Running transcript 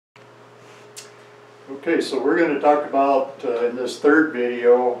Okay, so we're going to talk about in this third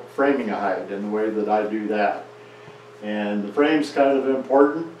video framing a hide and the way that I do that. And the frame's kind of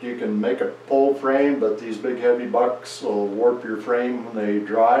important. You can make a pole frame, but these big heavy bucks will warp your frame when they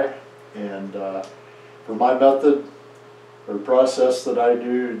dry. And for my method or process that I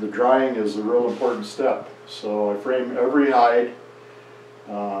do, the drying is a real important step. So I frame every hide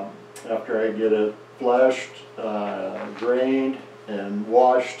after I get it fleshed, drained, and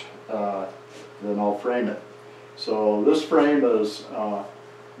washed. Then I'll frame it. So this frame is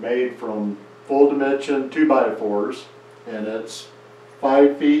made from full dimension 2x4s, and it's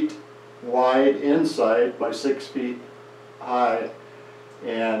 5 feet wide inside by 6 feet high.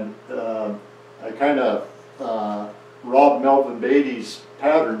 And I kind of robbed Melvin Beatty's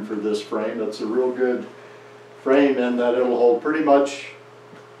pattern for this frame. It's a real good frame in that it'll hold pretty much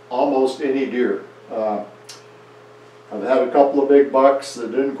almost any deer. I've had a couple of big bucks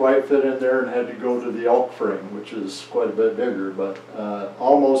that didn't quite fit in there and had to go to the elk frame, which is quite a bit bigger, but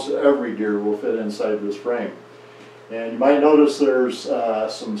almost every deer will fit inside this frame. And you might notice there's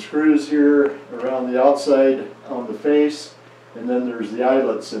some screws here around the outside on the face, and then there's the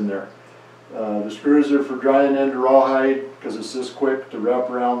eyelets in there. The screws are for drying into rawhide because it's just quick to wrap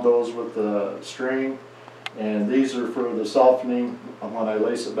around those with the string, and these are for the softening when I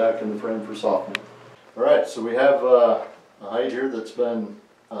lace it back in the frame for softening. Alright, so we have a hide here that's been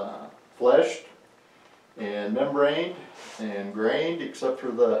fleshed and membraned and grained, except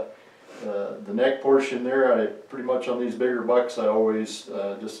for the neck portion there. I pretty much on these bigger bucks I always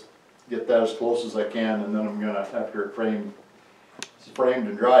just get that as close as I can, and then I'm going to, after it's framed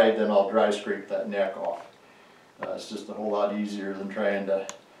and dried, then I'll dry scrape that neck off. It's just a whole lot easier than trying to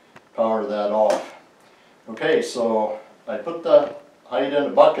power that off. Okay, so I put the hide in a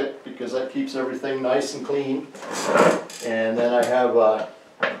bucket because that keeps everything nice and clean. And then I have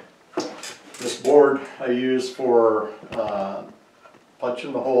this board I use for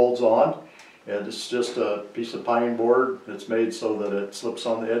punching the holes on. And it's just a piece of pine board that's made so that it slips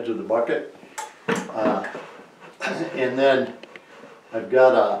on the edge of the bucket. And then I've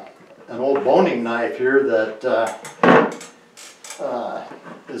got an old boning knife here that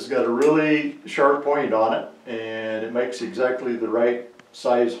has got a really sharp point on it, and it makes exactly the right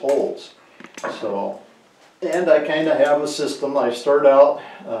size holes. So, and I kind of have a system. I start out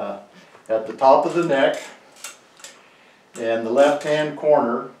at the top of the neck and the left hand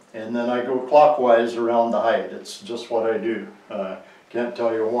corner, and then I go clockwise around the hide. It's just what I do. Can't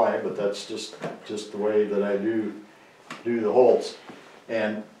tell you why, but that's just the way that I do the holes.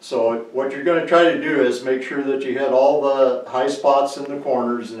 And so what you're going to try to do is make sure that you hit all the high spots in the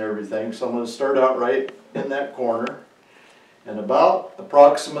corners and everything. So I'm going to start out right in that corner, and about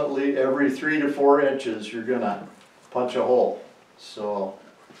approximately every 3 to 4 inches you're going to punch a hole. So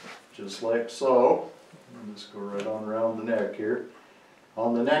just like so. Just go right on around the neck here.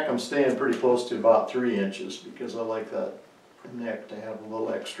 On the neck I'm staying pretty close to about 3 inches because I like that neck to have a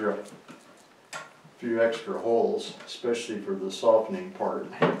little extra, few extra holes, especially for the softening part.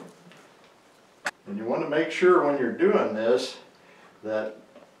 And you want to make sure when you're doing this that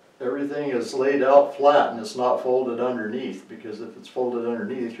everything is laid out flat and it's not folded underneath, because if it's folded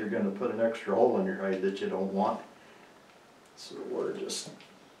underneath you're going to put an extra hole in your hide that you don't want. So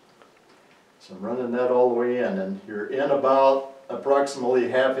I'm running that all the way in, and you're in about approximately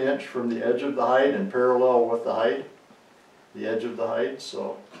 ½ inch from the edge of the hide and parallel with the hide, the edge of the hide.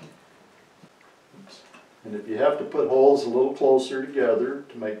 So, and if you have to put holes a little closer together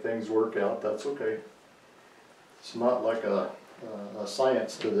to make things work out, that's okay. It's not like a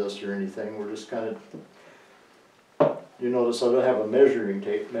science to this or anything. We're just kind of, you notice I don't have a measuring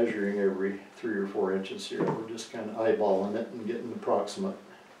tape measuring every 3 or 4 inches here. We're just kind of eyeballing it and getting approximate.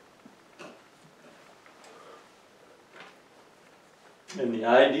 And the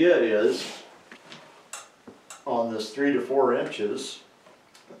idea is, on this 3 to 4 inches,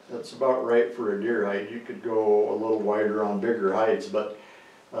 that's about right for a deer hide. You could go a little wider on bigger hides, but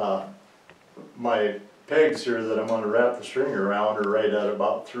my pegs here that I'm going to wrap the string around are right at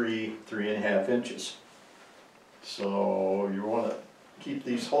about 3.5 inches. So you want to keep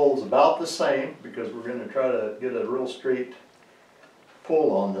these holes about the same, because we're going to try to get a real straight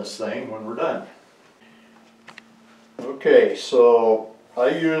pull on this thing when we're done. Okay, so I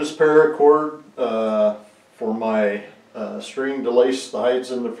use paracord for my string to lace the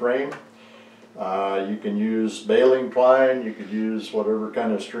hides in the frame. You can use baling twine, you could use whatever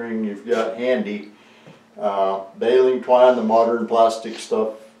kind of string you've got handy. Baling twine, the modern plastic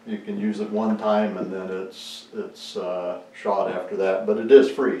stuff, you can use it one time and then it's shot after that, but it is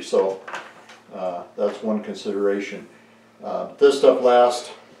free, so that's one consideration. This stuff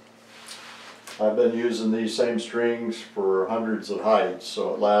lasts I've been using these same strings for hundreds of hides,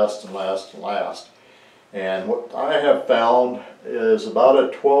 so it lasts and lasts and lasts. And what I have found is about a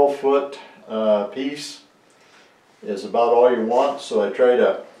 12-foot piece is about all you want, so I try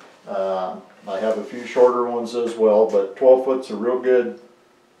to, I have a few shorter ones as well, but 12 foot's a real good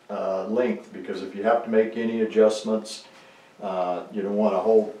length, because if you have to make any adjustments, you don't want a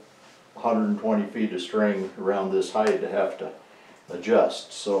whole 120 feet of string around this hide to have to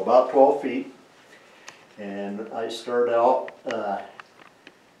adjust. So about 12 feet, and I start out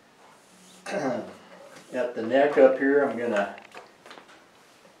at the neck up here. I'm gonna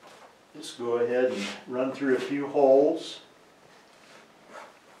just go ahead and run through a few holes,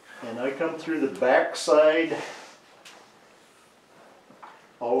 and I come through the back side.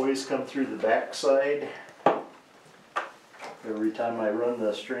 Always come through the back side. Every time I run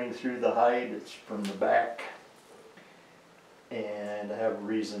the string through the hide, it's from the back, and I have a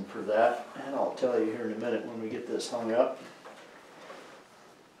reason for that, and I'll tell you here in a minute when we get this hung up.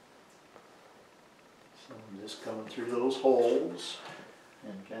 So I'm just coming through those holes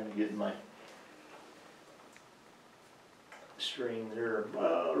and kind of getting my string there,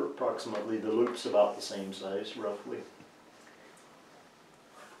 approximately, the loop's about the same size roughly.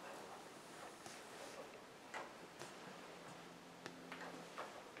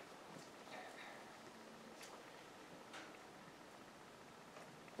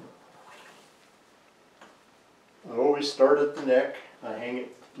 I always start at the neck. I hang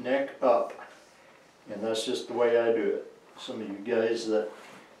it neck up, and that's just the way I do it. Some of you guys that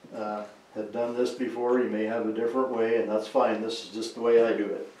have done this before, you may have a different way, and that's fine. This is just the way I do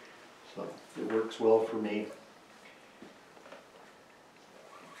it. So it works well for me.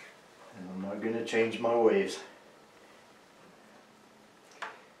 And I'm not going to change my ways.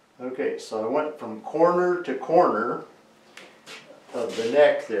 Okay, so I went from corner to corner of the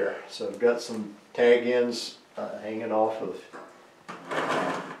neck there. So I've got some tag ends hanging off of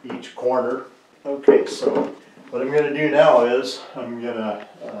each corner. Okay, so what I'm going to do now is I'm going to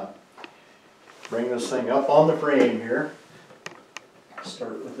bring this thing up on the frame here.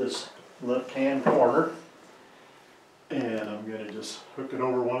 Start with this left hand corner, and I'm going to just hook it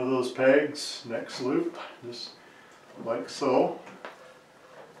over one of those pegs, next loop, just like so.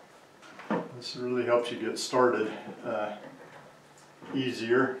 This really helps you get started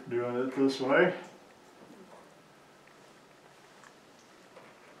easier doing it this way.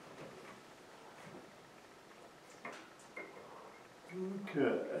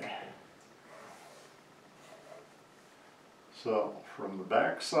 Okay. So from the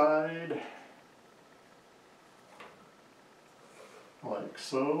back side, like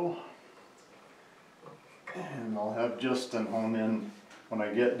so, and I'll have Justin hone in when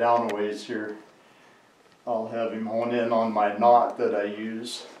I get down a ways here. I'll have him hone in on my knot that I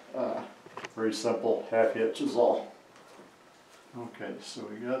use. Very simple, half hitch is all. Okay, so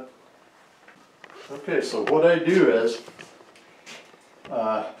we got. Okay, so what I do is,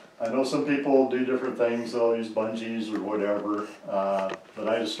 I know some people do different things. They'll use bungees or whatever, but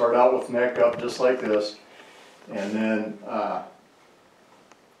I just start out with neck up just like this, and then I'm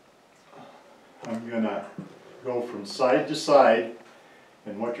gonna go from side to side,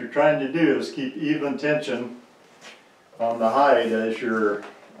 and what you're trying to do is keep even tension on the hide as you're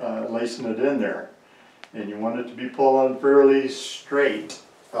lacing it in there, and you want it to be pulling fairly straight,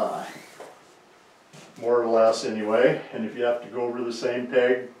 more or less anyway. And if you have to go over the same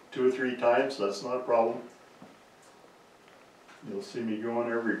peg 2 or 3 times, that's not a problem. You'll see me go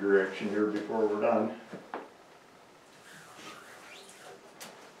in every direction here before we're done.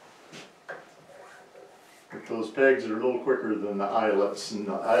 But those pegs are a little quicker than the eyelets, and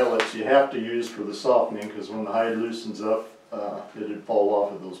the eyelets you have to use for the softening, because when the hide loosens up, it'd fall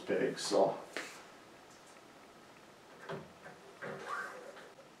off of those pegs. So.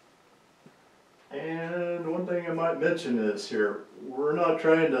 And one thing I might mention is here, we're not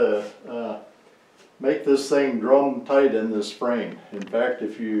trying to make this thing drum tight in this frame. In fact,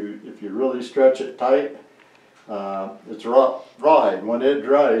 if you really stretch it tight, it's rawhide. When it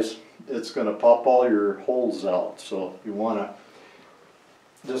dries, it's going to pop all your holes out. So you want to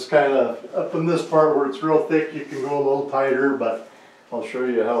just kind of, up in this part where it's real thick, you can go a little tighter, but I'll show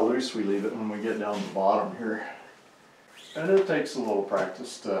you how loose we leave it when we get down the bottom here. And it takes a little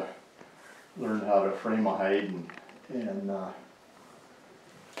practice to learn how to frame a hide, and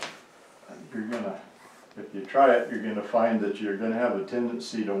you're gonna, if you try it, you're gonna find that you're gonna have a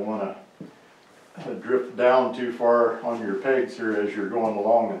tendency to want to drift down too far on your pegs here as you're going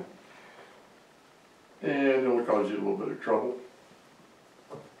along, and it'll cause you a little bit of trouble.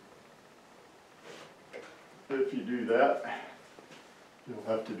 If you do that,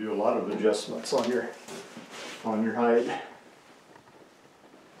 you'll have to do a lot of adjustments on your hide.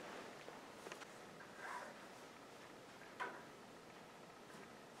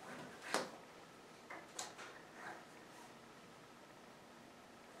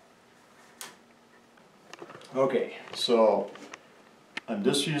 Okay, so I'm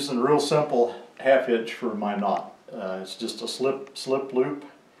just using a real simple half hitch for my knot. It's just a slip loop,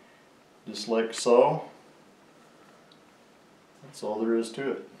 just like so. That's all there is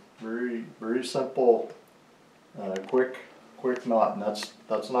to it. Very simple, quick knot, and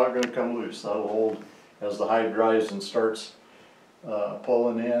that's not going to come loose. That'll hold as the hide dries and starts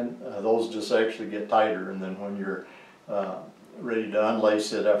pulling in. Those just actually get tighter, and then when you're ready to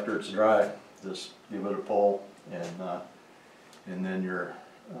unlace it after it's dry, just give it a pull, and then you're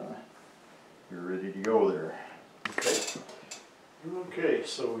ready to go there. Okay,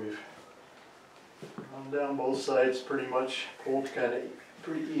 so we've gone down both sides pretty much, pulled kind of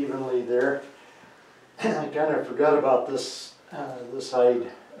pretty evenly there. I kind of forgot about this this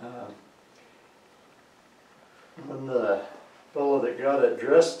hide. When the fellow that got it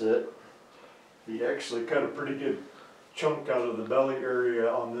dressed it, he actually cut a pretty good chunk out of the belly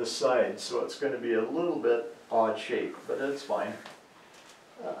area on this side, so it's going to be a little bit odd shape, but it's fine.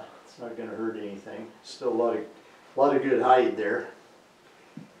 It's not going to hurt anything. Still a lot of good hide there.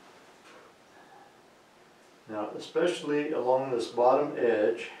 Now, especially along this bottom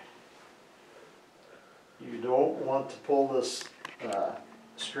edge, you don't want to pull this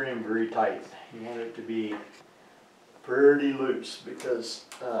string very tight. You want it to be pretty loose, because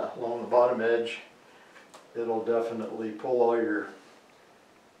along the bottom edge, it'll definitely pull all your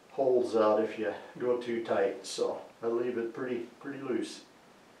holes out if you go too tight. So I leave it pretty loose,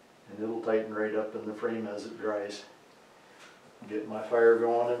 and it'll tighten right up in the frame as it dries. Get my fire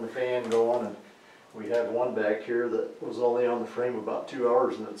going and the fan going, and we have one back here that was only on the frame about 2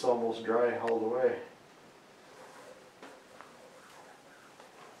 hours, and it's almost dry all the way.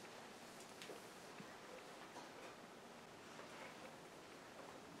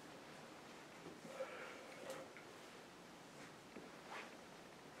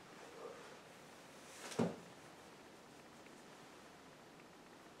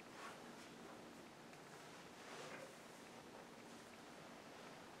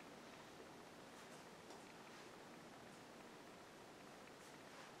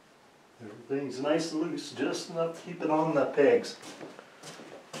 Everything's nice and loose, just enough to keep it on the pegs.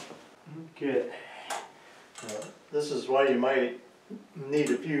 Okay, this is why you might need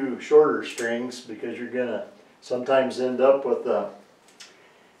a few shorter strings, because you're gonna sometimes end up with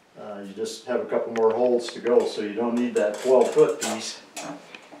you just have a couple more holes to go, so you don't need that 12-foot piece.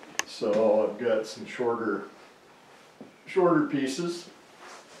 So I've got some shorter pieces.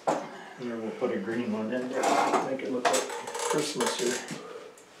 Here, we'll put a green one in there, make it look like Christmas here.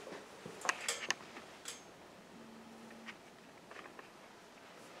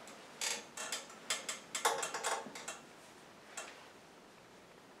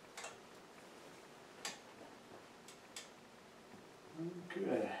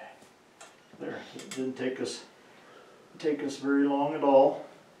 Okay, there. It didn't take us very long at all.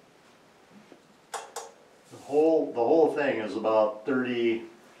 The whole thing is about 30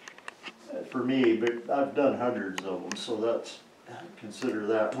 for me, but I've done hundreds of them, so that's, consider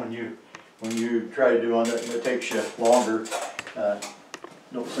that when you try doing it and it takes you longer.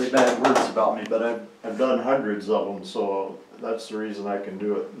 Don't say bad words about me, but I've done hundreds of them, so that's the reason I can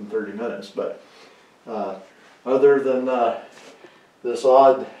do it in 30 minutes. But other than this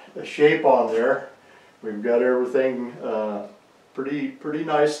odd shape on there, we've got everything pretty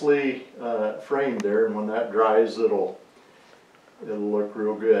nicely framed there, and when that dries, it'll look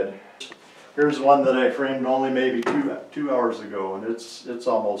real good. Here's one that I framed only maybe two hours ago, and it's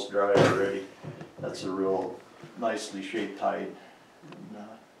almost dry already. That's a real nicely shaped hide. And,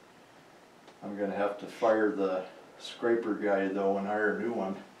 I'm gonna have to fire the scraper guy though and hire a new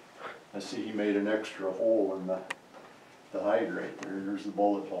one. I see he made an extra hole in the hide right there. There's the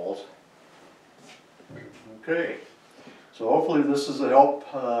bullet holes. Okay, so hopefully this is a help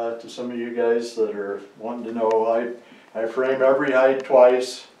to some of you guys that are wanting to know. I frame every hide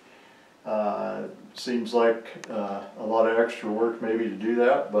twice. Seems like a lot of extra work maybe to do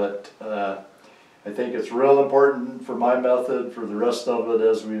that, but I think it's real important for my method, for the rest of it,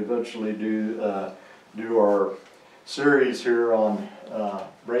 as we eventually do our series here on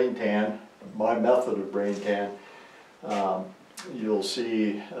brain tan, my method of brain tan. You'll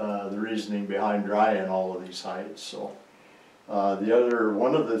see the reasoning behind drying all of these hides. So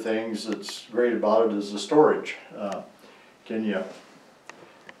one of the things that's great about it is the storage. Can you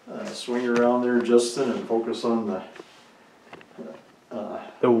swing around there, Justin, and focus on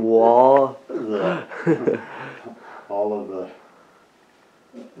The wall. All of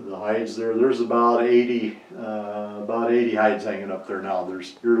the hides there. There's about 80 hides hanging up there now.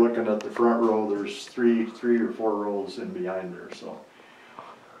 You're looking at the front row. There's three or four rows in behind there. So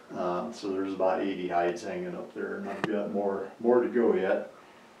there's about 80 hides hanging up there, and I've got more to go yet.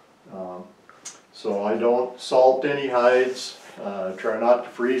 So I don't salt any hides. Try not to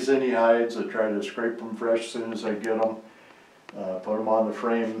freeze any hides. I try to scrape them fresh as soon as I get them. Put them on the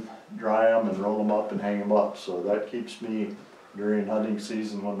frame, dry them, and roll them up and hang them up. So that keeps me, during hunting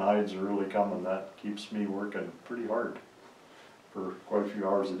season when the hides are really coming, that keeps me working pretty hard for quite a few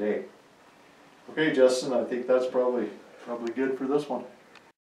hours a day. Okay, Justin, I think that's probably good for this one.